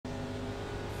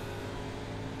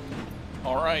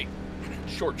All right,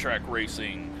 short track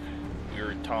racing.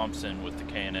 We're at Thompson with the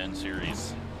K&N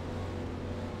Series.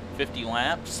 50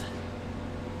 laps.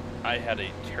 I had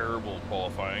a terrible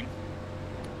qualifying,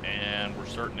 and we're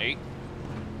starting 8th.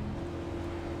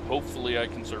 Hopefully I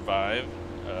can survive.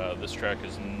 This track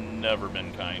has never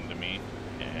been kind to me,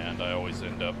 and I always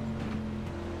end up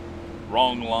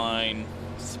wrong line,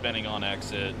 spinning on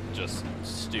exit, just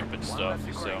stupid stuff.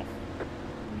 So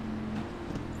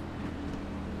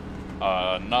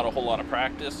not a whole lot of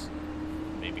practice,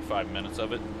 maybe 5 minutes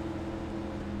of it.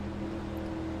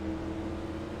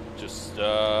 Just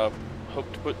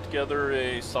hope to put together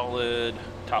a solid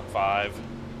top 5.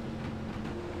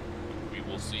 We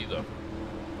will see though.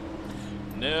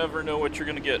 Never know what you're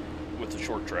gonna get with the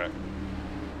short track.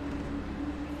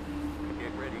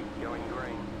 Get ready, going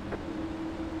green.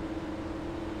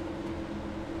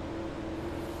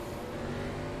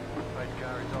 Red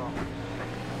car is off.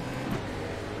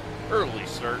 Early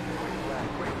start.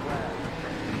 Quick lap.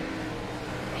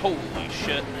 Holy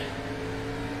shit.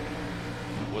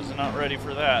 Was not ready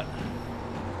for that.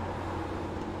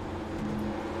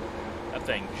 That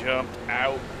thing jumped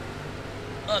out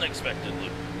unexpectedly.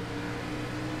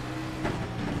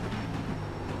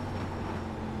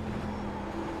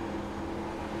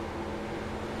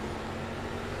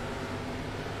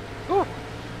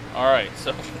 Alright,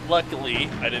 so luckily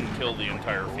I didn't kill the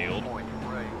entire field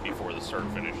before the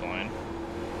start-finish line.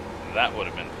 That would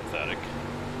have been pathetic.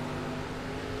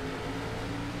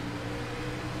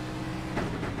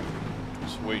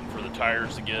 Just waiting for the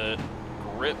tires to get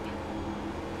grip.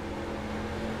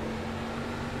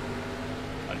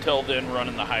 Until then,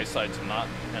 running the high side's not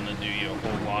going to do you a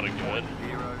whole lot of good.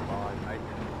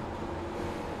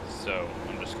 So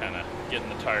I'm just kind of getting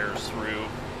the tires through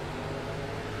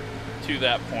to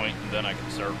that point, and then I can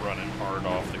start running hard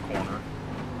off the corner.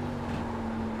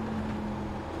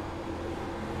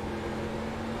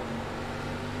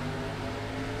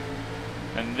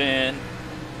 And then,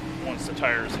 once the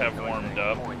tires have warmed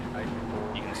up,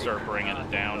 you can start bringing it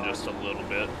down just a little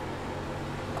bit.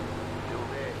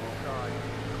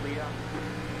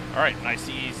 Alright, nice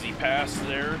easy pass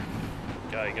there.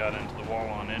 Guy got into the wall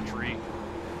on entry.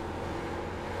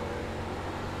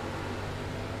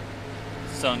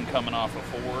 Sun coming off of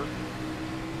 4.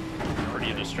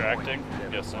 Pretty distracting.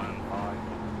 I'm guessing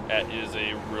that is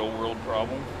a real world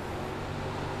problem.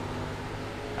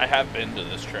 I have been to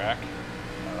this track.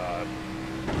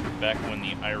 Back when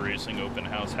the iRacing open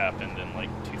house happened in like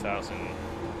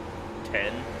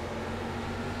 2010.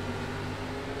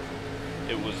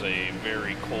 It was a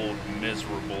very cold,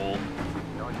 miserable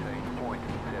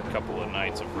couple of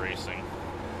nights of racing.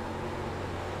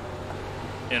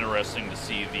 Interesting to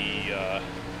see the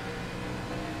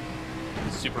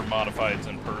super modifieds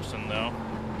in person though.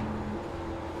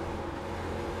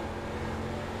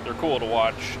 They're cool to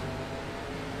watch.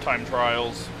 Time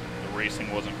trials, the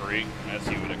racing wasn't great, as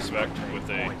you would expect with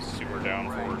a super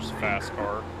downforce fast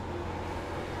car.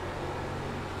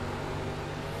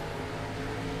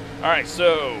 Alright,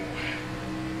 so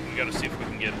we gotta see if we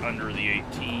can get under the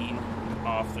 18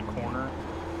 off the corner.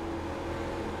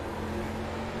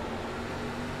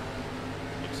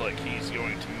 Looks like he's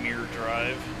going to mirror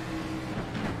drive.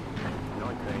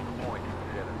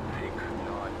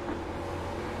 19.769.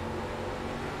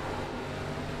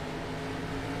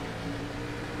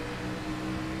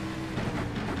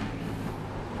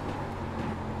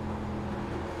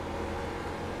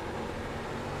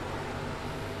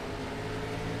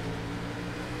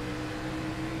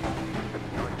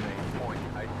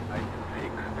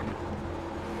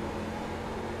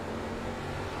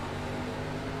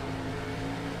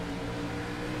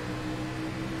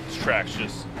 Track's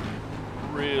just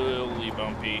really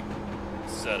bumpy.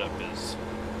 Setup is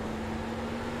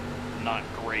not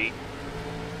great.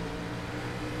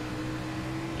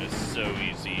 It's so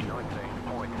easy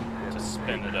to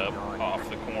spin it up off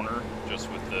the corner just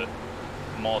with the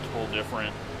multiple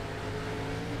different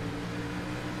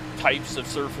types of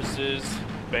surfaces,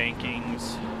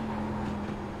 bankings,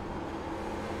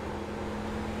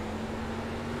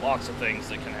 lots of things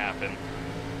that can happen.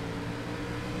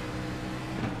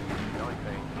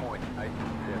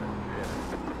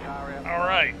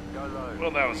 Alright,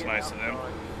 well that was nice of them.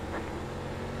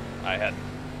 I had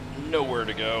nowhere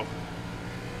to go.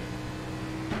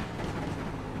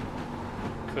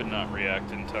 Could not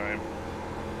react in time.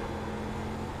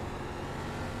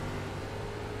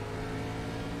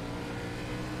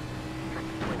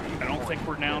 I don't think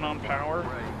we're down on power.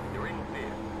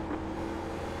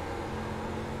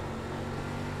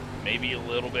 Maybe a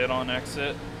little bit on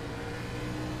exit.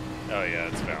 Oh yeah,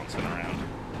 it's bouncing around.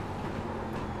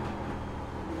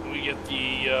 We you get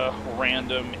the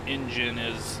random engine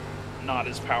is not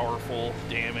as powerful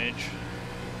damage.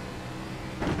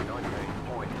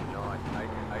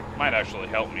 19.988. Might actually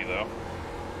help me though.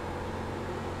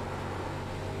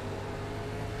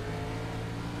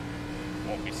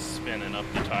 Won't be spinning up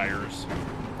the tires.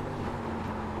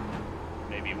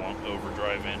 Maybe won't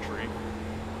overdrive entry.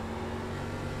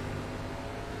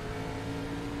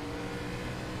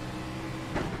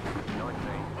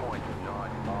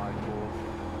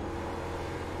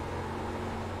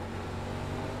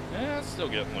 Yeah, it's still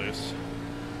getting loose.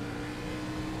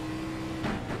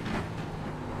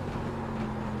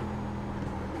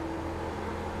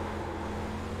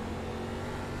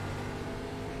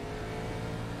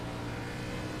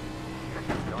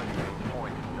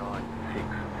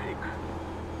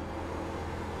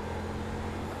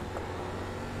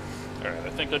 Alright, I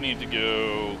think I need to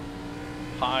go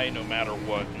high no matter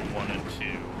what in 1 and 2.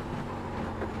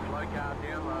 Slow car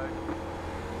down low.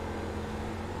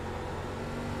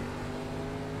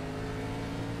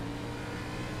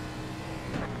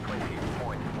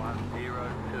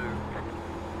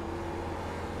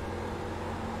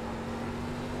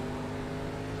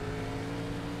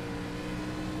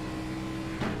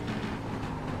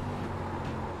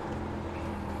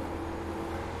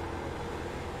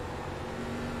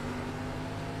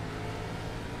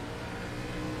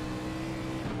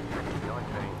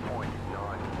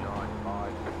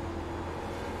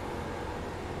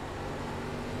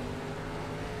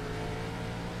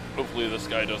 Hopefully this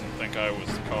guy doesn't think I was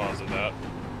the cause of that.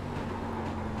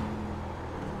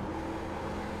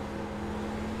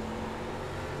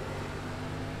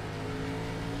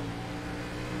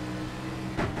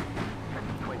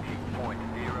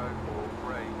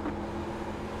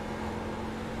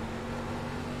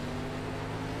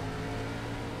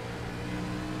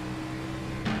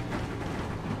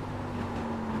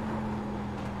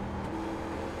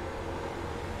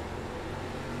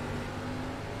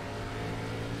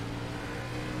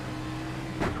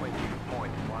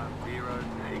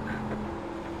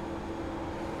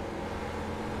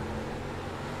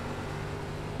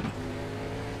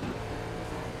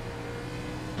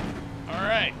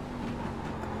 Alright.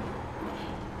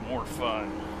 More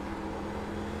fun.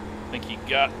 I think he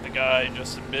got the guy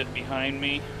just a bit behind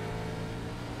me.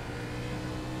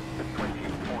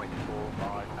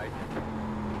 20.458.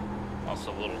 Lost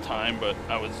a little time, but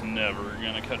I was never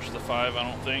gonna catch the 5, I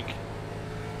don't think.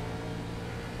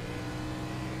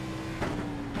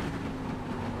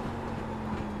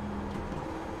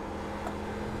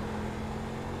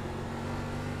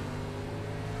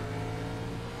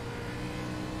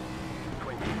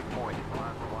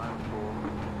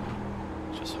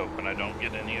 Just hoping I don't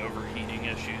get any overheating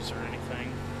issues or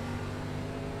anything.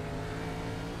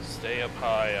 Stay up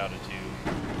high altitude.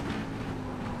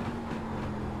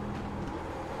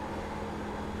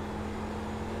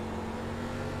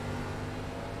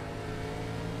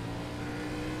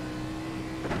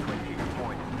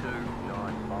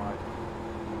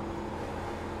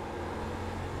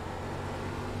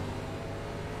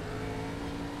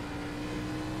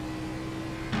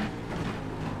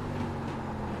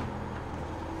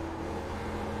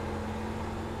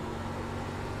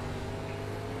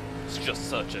 It's just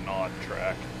such an odd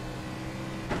track.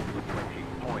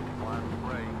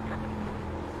 20.13.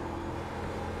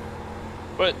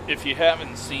 But if you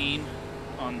haven't seen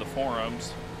on the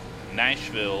forums,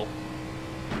 Nashville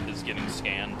is getting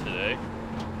scanned today.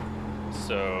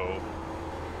 So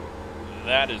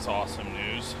that is awesome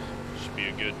news. Should be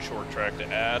a good short track to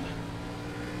add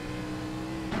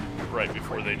right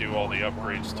before they do all the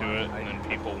upgrades to it, and then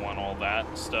people want all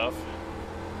that stuff.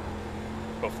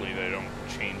 Hopefully they don't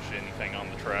change anything on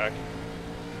the track.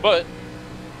 But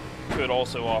could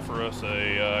also offer us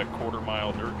a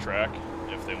quarter-mile dirt track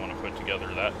if they want to put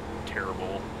together that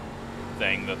terrible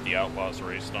thing that the Outlaws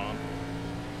raced on.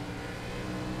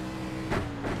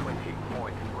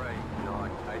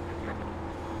 20.398.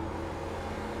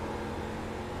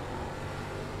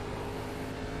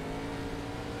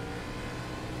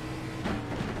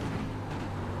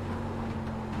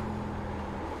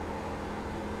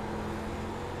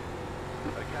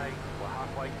 Okay, we're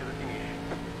halfway to the finish.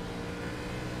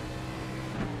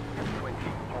 20.214.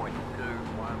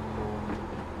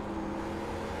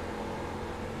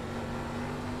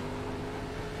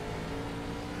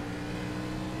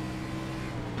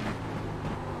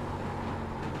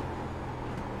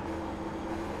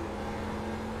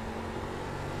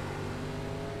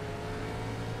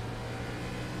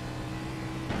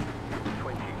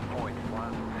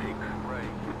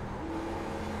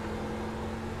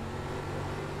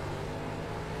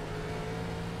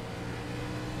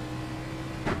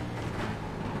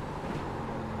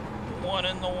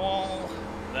 one in the wall.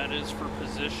 That is for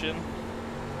position.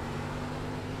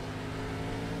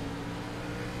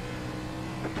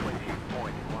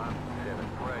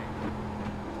 20.173.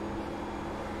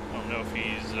 I don't know if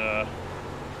he's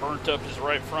burnt up his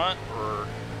right front or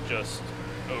just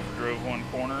overdrove one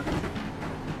corner.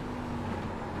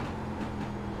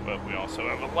 But we also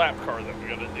have a lap car that we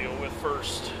got to deal with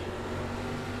first.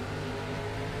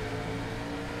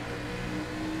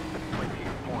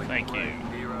 20.305 Thank you.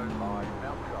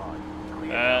 outside.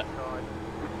 Clear That outside.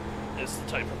 is the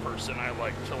type of person I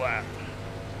like to lap.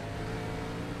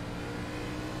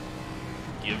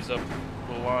 Gives up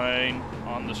the line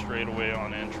on the straightaway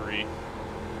on entry,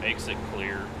 makes it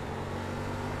clear.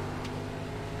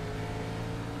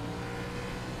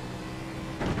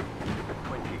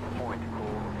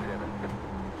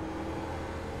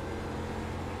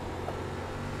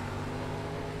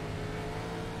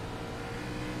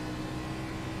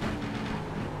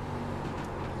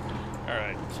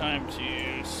 Alright, time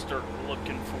to start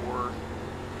looking for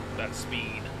that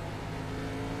speed.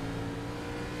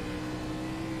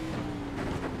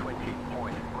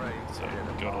 20.3. So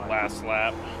go to last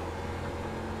lap.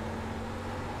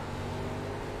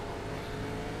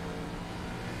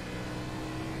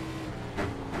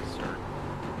 Start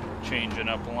changing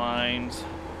up lines.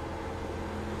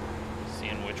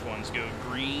 Seeing which ones go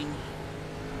green.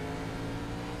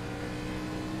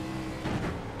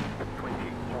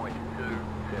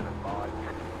 20.275.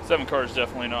 7 car's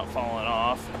definitely not falling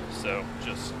off, so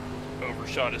just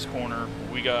overshot his corner.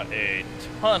 We got a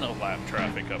ton of lap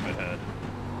traffic up ahead.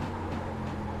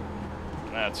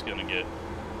 That's gonna get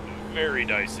very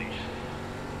dicey.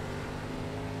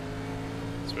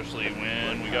 Especially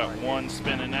when we got one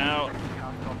spinning out.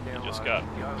 He just got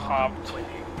popped.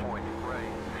 20.367.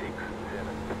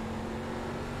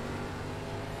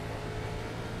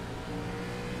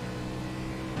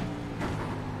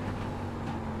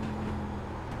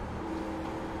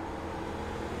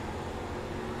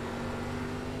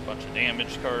 Bunch of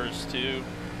damaged cars too.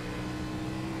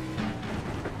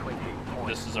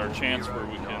 This is our chance where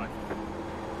we can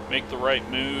make the right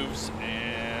moves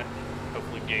and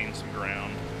hopefully gain some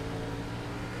ground.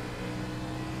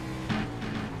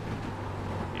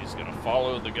 He's gonna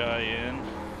follow the guy in.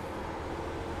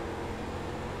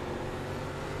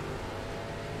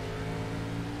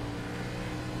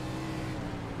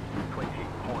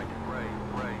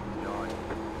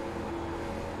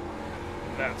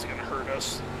 That's gonna hurt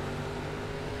us.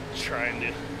 Trying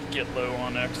to get low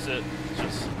on exit,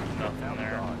 just nothing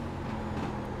there.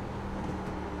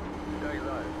 Stay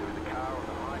low. There's a car on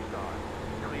the high side.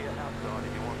 Clear outside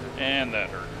if you want to. And that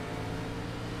hurt.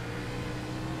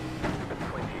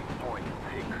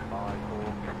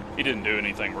 20.654. He didn't do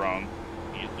anything wrong.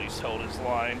 He at least held his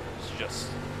line. It's just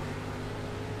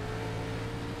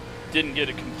didn't get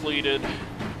it completed.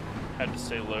 Had to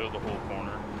stay low the whole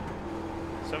corner.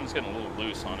 7's getting a little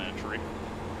loose on entry.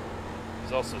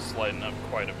 He's also sliding up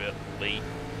quite a bit late.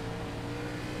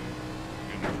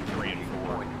 3 and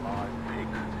 4.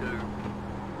 20.562.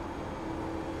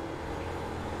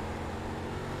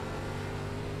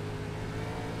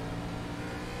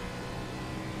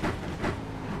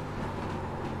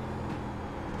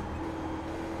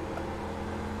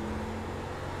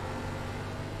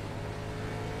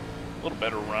 A little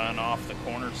better run off the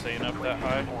corner, staying up that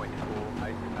high.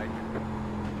 20.488.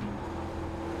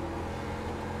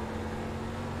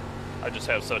 I just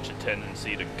have such a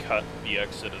tendency to cut the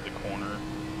exit of the corner.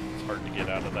 It's hard to get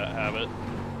out of that habit.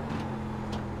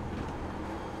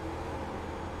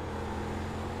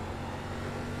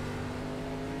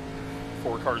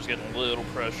 Four cars getting a little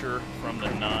pressure from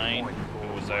the 9,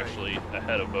 who was actually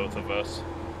ahead of both of us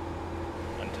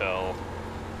until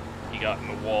he got in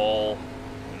the wall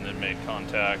and then made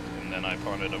contact, and then I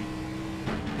punted him.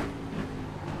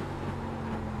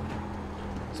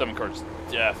 7 cars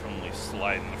definitely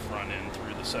sliding the front end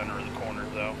through the center of the corner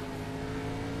though.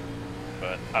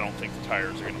 But I don't think the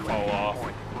tires are going to fall off.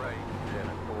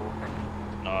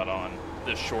 Not on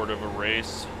this short of a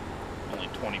race. Only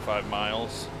 25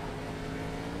 miles.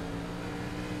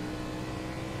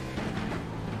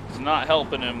 It's not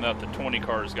helping him that the 20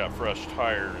 cars got fresh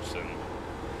tires, and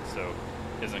so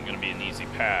isn't going to be an easy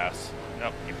pass.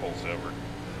 Nope, he pulls over.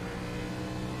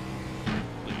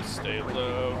 Please stay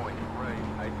low.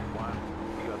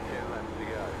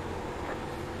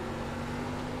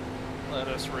 Let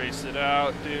us race it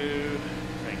out, dude.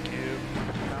 Thank you.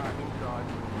 Car inside.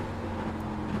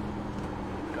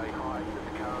 Stay high, there's a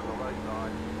car on the low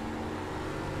side.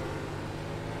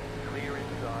 Clear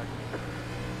inside.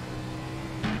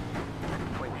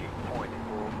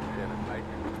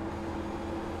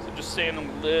 20.478. So just staying a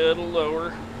little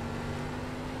lower.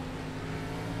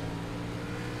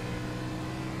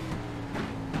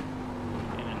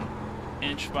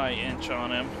 inch by inch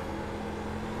on him.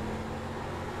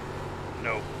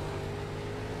 Nope.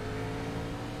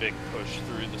 Big push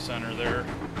through the center there.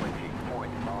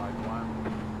 20.51.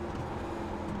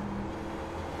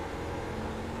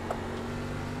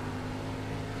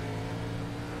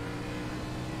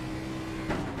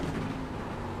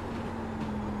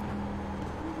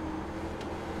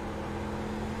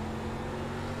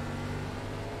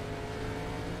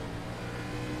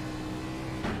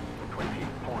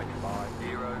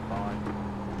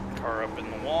 Car up in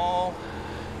the wall.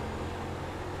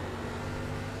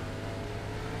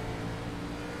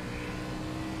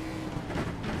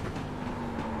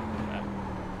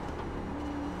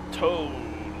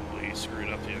 Totally screwed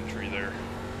up the entry there.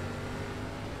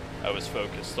 I was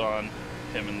focused on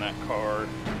him in that car.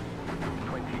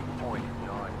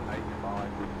 20.985.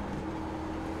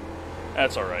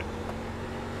 That's alright.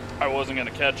 I wasn't going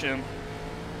to catch him.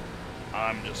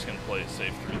 I'm just going to play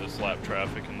safe through this lap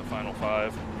traffic in the final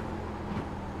 5.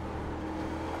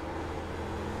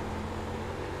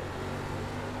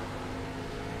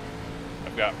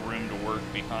 I've got room to work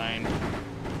behind.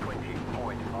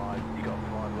 20.5. You got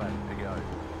 5 laps to go.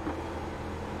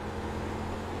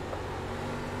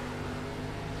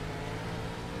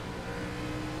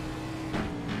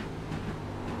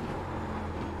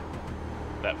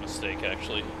 That mistake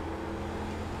actually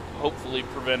hopefully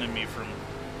prevented me from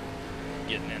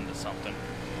getting into something.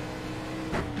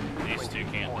 These two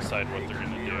can't decide what they're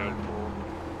going to do.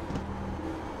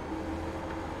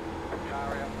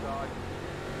 Car outside.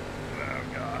 Oh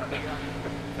God.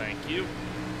 Thank you.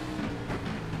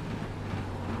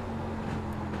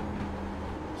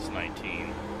 It's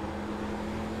 19.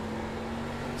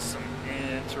 Some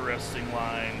interesting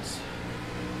lines.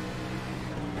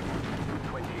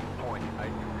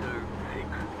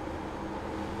 20.826.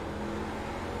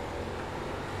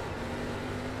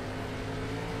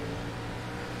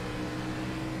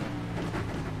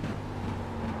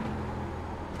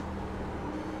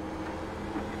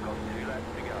 You've got 2 laps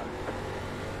to go.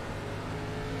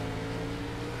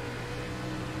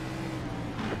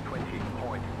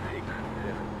 20.676.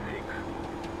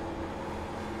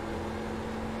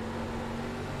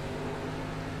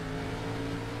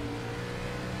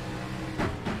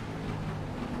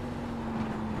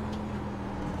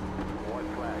 White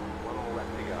flag, 1 more lap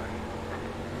to go.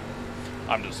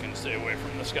 I'm just going to stay away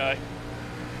from this guy.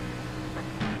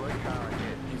 Slow car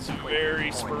ahead. He's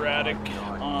very sporadic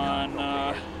on,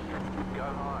 Go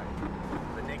high.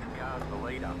 The next car's the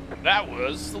leader. that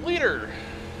was the leader.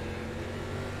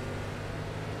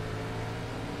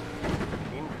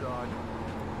 Inside.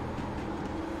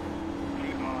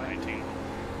 Keep high. 19.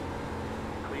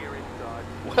 Clear inside.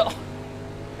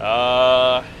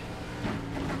 Well,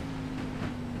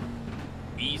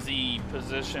 easy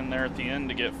position there at the end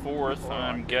to get 4th.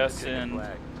 I'm guessing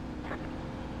Flag.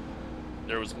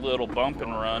 there was a little bump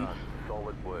and run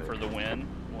Solid work. for the win.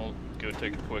 We'll go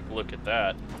take a quick look at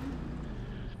that.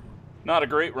 Not a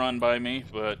great run by me,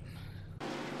 but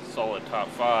solid top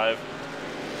 5.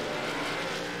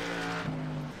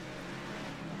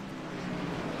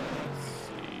 Let's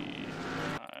see.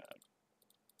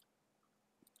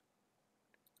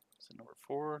 Is it number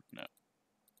 4? No.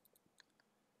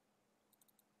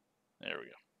 There we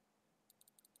go.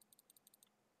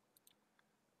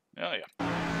 Oh yeah.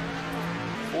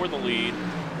 For the lead.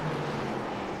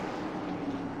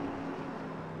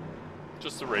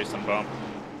 Just a racing bump.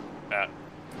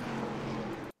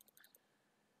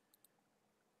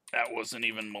 That wasn't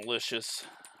even malicious.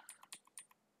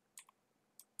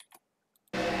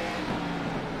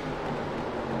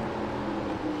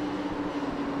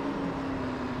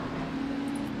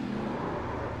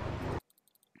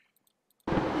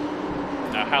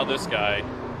 Now how this guy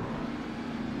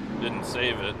didn't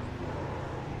save it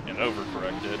and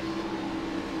overcorrected.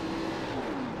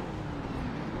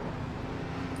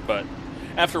 But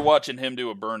after watching him do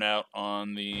a burnout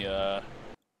on the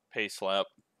pace lap,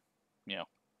 you know,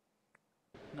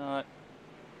 don't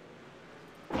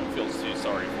feel too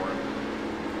sorry for him.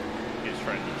 He was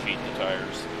trying to cheat the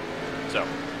tires. So,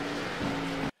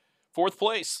 4th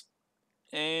place.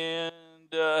 And,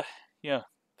 yeah,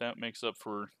 that makes up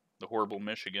for the horrible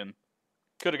Michigan.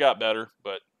 Could have got better,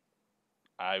 but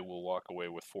I will walk away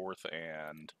with 4th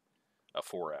and a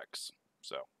 4X.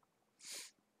 So,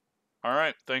 all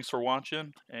right, thanks for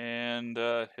watching, and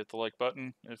hit the like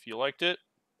button if you liked it.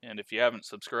 And if you haven't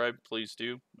subscribed, please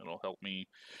do. It'll help me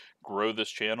grow this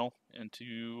channel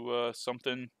into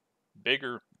something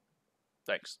bigger.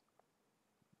 Thanks.